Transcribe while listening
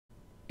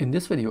In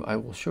this video, I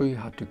will show you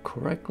how to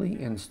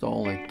correctly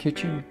install a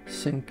kitchen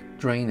sink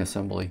drain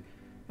assembly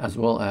as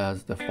well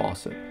as the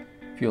faucet.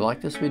 If you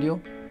like this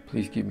video,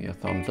 please give me a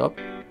thumbs up.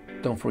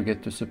 Don't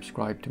forget to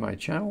subscribe to my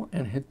channel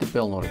and hit the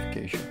bell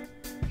notification.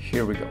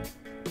 Here we go.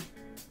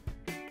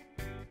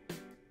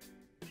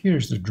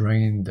 Here's the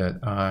drain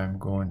that I'm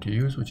going to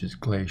use, which is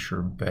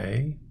Glacier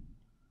Bay.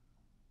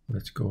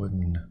 Let's go ahead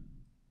and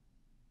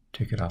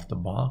take it off the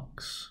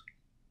box.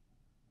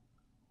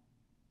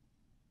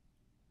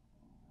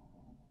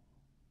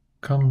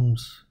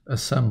 Comes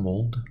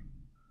assembled,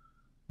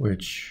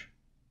 which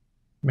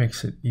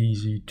makes it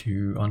easy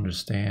to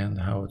understand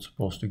how it's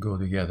supposed to go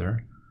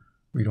together.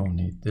 We don't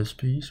need this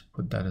piece,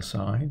 put that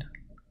aside.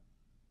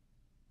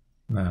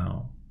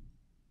 Now,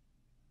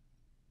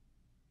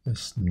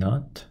 this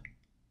nut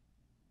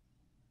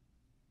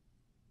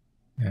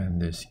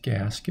and this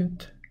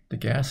gasket. The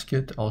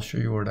gasket, I'll show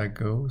you where that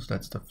goes.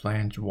 That's the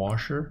flange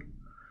washer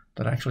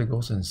that actually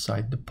goes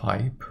inside the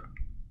pipe.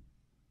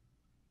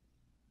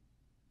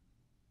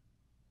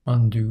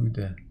 Undo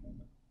the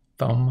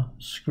thumb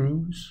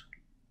screws.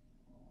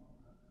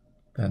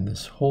 Then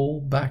this whole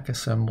back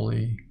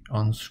assembly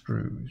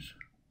unscrews.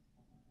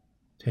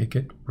 Take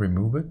it,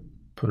 remove it,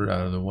 put it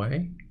out of the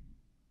way.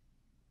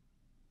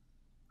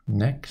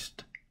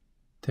 Next,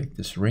 take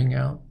this ring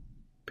out.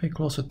 Pay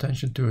close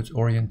attention to its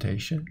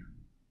orientation.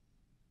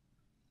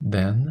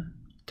 Then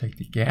take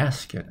the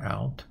gasket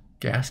out.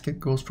 Gasket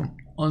goes from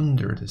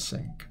under the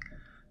sink.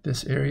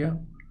 This area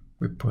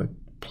we put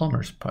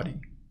plumber's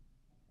putty.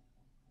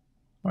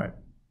 All right,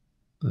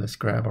 let's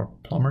grab our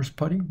plumber's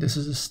putty. This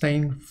is a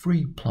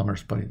stain-free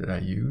plumber's putty that I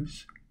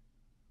use.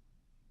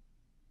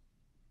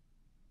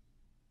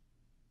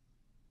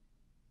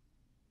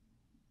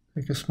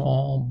 Take a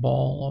small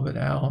ball of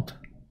it out,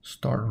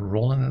 start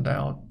rolling it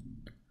out,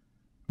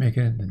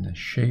 making it in the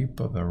shape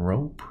of a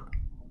rope.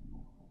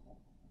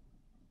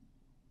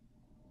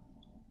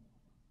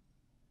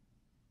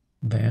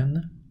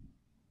 Then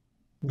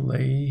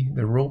lay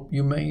the rope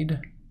you made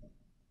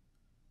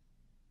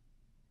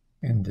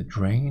in the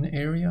drain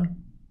area.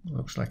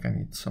 Looks like I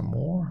need some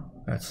more.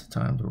 That's the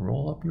time to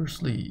roll up your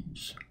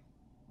sleeves.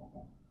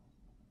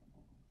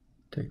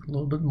 Take a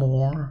little bit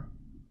more.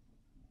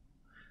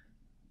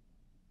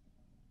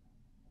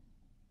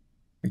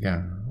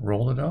 Again,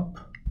 roll it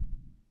up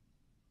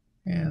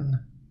and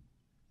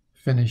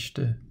finish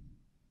the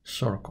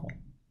circle.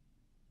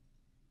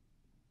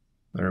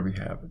 There we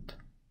have it.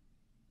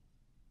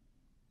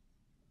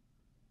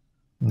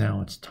 Now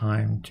it's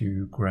time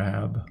to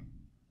grab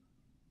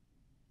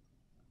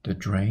the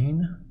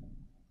drain,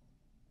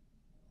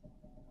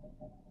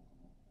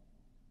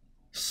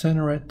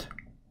 center it,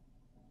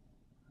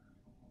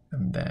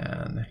 and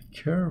then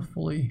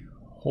carefully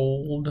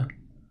hold.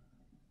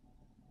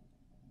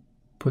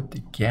 Put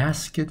the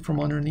gasket from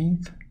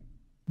underneath,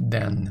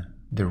 then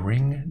the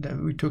ring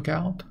that we took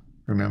out.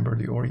 Remember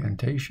the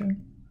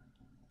orientation.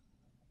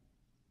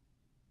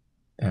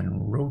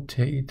 Then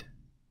rotate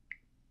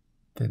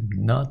the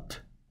nut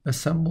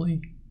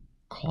assembly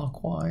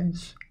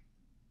clockwise.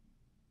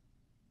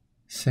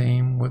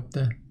 Same with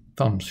the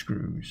thumb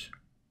screws.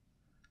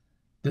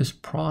 This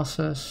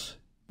process,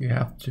 you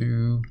have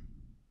to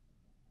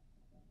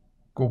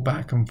go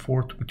back and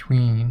forth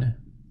between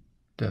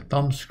the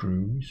thumb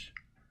screws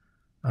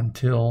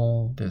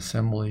until the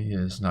assembly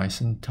is nice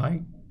and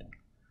tight.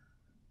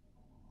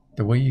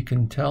 The way you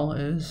can tell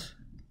is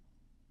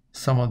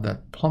some of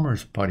that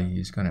plumber's putty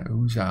is going to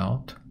ooze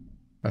out.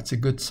 That's a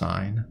good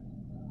sign.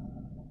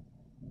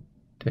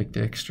 Take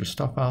the extra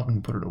stuff out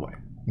and put it away.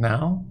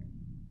 Now,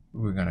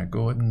 we're going to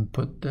go ahead and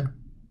put the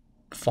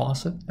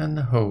faucet and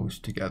the hose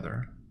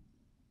together.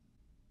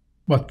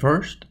 But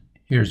first,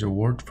 here's a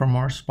word from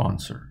our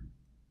sponsor,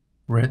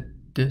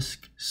 Red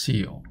Disc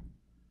Seal.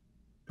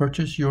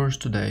 Purchase yours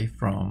today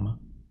from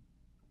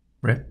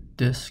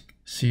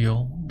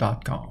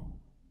reddiscseal.com.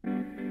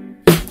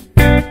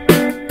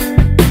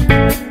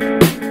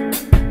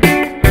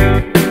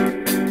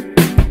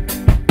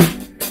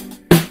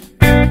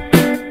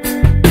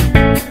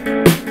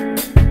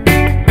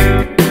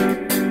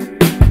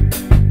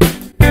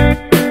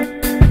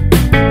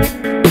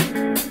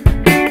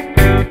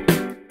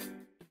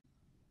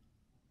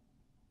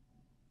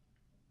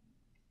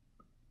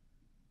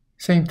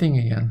 Same thing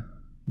again.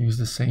 Use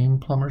the same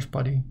plumber's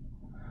putty.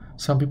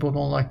 Some people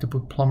don't like to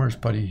put plumber's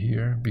putty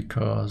here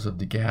because of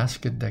the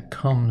gasket that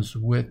comes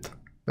with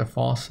the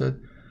faucet.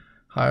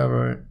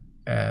 However,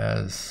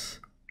 as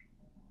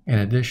an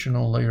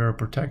additional layer of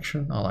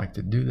protection, I like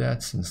to do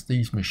that since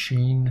these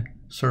machine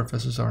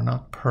surfaces are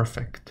not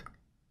perfect.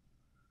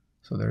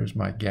 So there's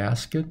my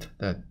gasket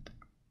that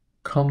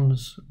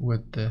comes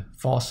with the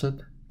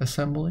faucet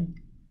assembly.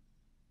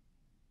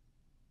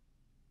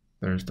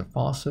 There's the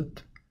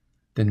faucet.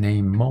 The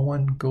name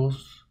Moen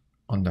goes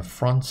on the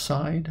front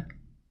side.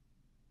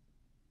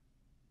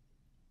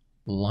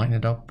 Line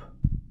it up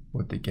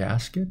with the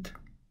gasket.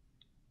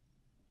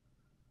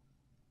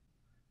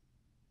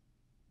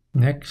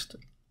 Next,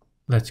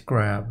 let's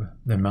grab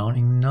the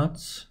mounting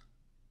nuts.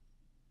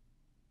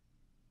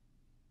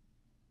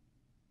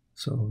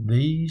 So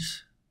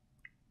these,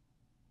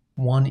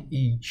 one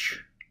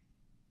each,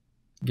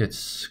 gets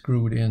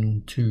screwed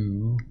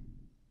into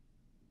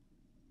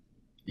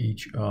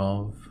each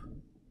of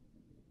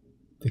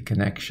the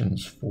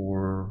connections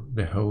for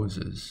the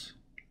hoses,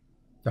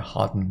 the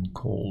hot and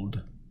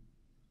cold.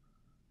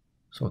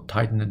 So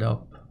tighten it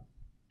up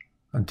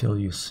until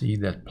you see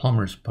that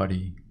plumber's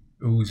putty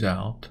ooze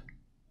out.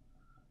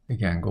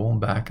 Again, going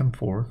back and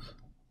forth.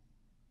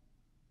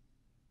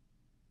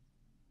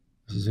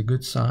 This is a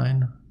good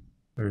sign.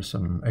 There's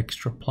some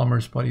extra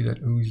plumber's putty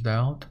that oozed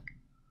out.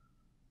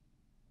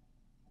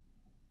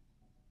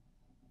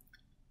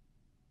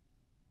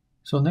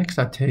 So next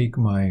I take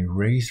my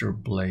razor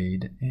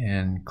blade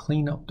and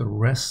clean up the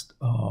rest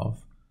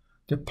of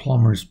the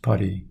plumber's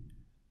putty.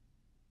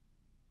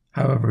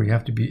 However, you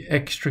have to be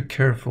extra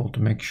careful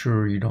to make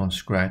sure you don't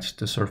scratch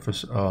the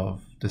surface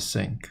of the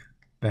sink.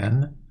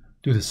 Then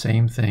do the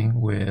same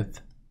thing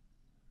with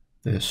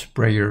the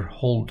sprayer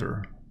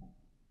holder.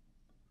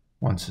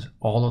 Once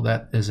all of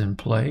that is in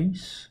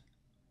place,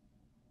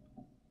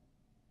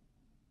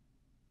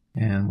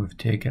 and we've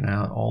taken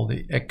out all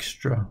the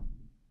extra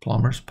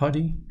plumber's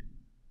putty,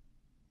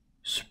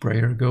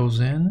 sprayer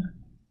goes in,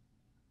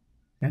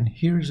 and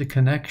here's a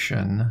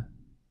connection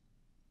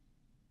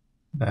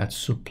that's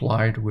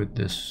supplied with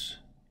this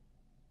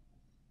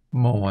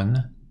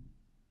Moen.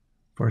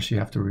 First you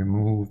have to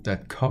remove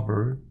that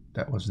cover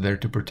that was there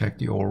to protect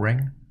the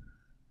O-ring.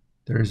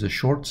 There is a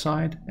short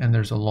side and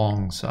there's a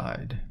long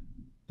side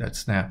that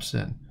snaps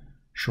in.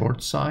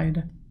 Short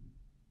side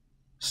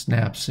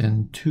snaps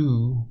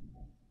into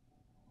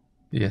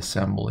the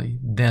assembly,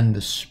 then the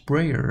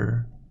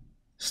sprayer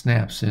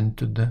snaps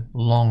into the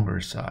longer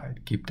side.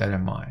 Keep that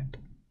in mind.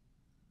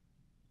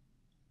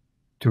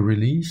 To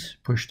release,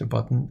 push the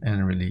button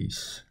and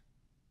release.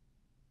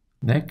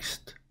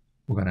 Next,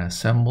 we're going to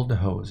assemble the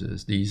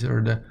hoses. These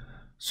are the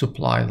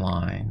supply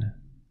line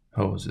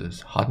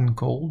hoses, hot and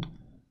cold.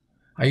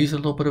 I use a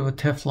little bit of a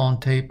Teflon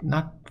tape,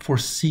 not for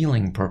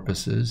sealing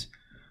purposes,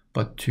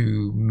 but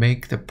to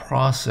make the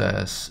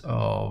process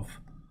of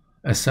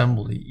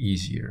assembly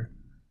easier.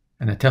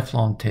 And the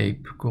Teflon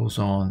tape goes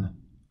on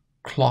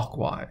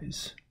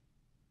clockwise.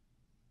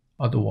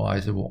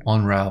 Otherwise, it will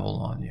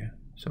unravel on you.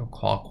 So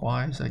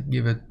clockwise, I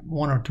give it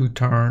 1 or 2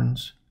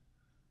 turns.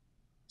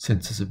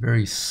 Since it's a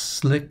very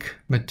slick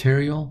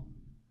material,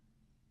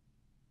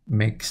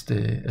 makes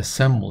the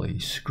assembly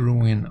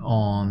screwing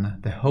on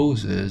the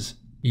hoses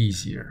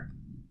easier.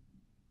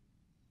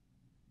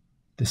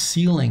 The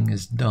sealing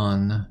is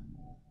done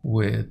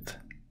with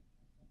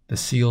the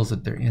seals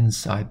that they're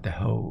inside the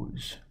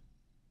hose.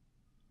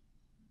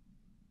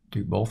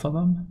 Do both of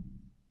them,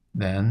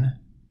 then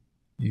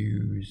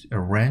use a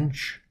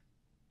wrench,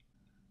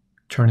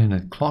 turning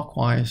it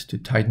clockwise to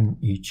tighten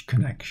each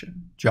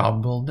connection.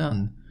 Job well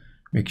done.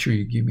 Make sure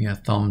you give me a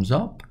thumbs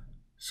up,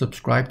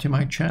 subscribe to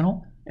my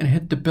channel, and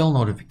hit the bell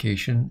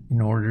notification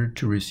in order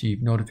to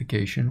receive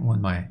notification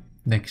when my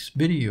next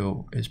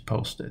video is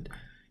posted.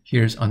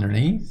 Here's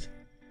underneath,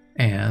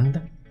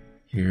 and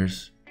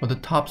here's what the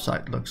top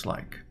side looks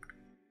like.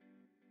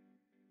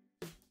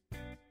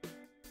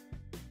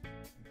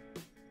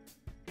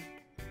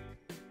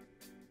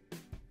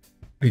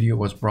 Video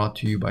was brought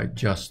to you by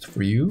Just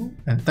For You,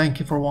 and thank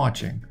you for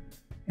watching.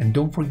 And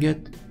don't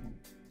forget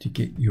to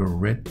get your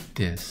red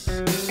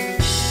disc.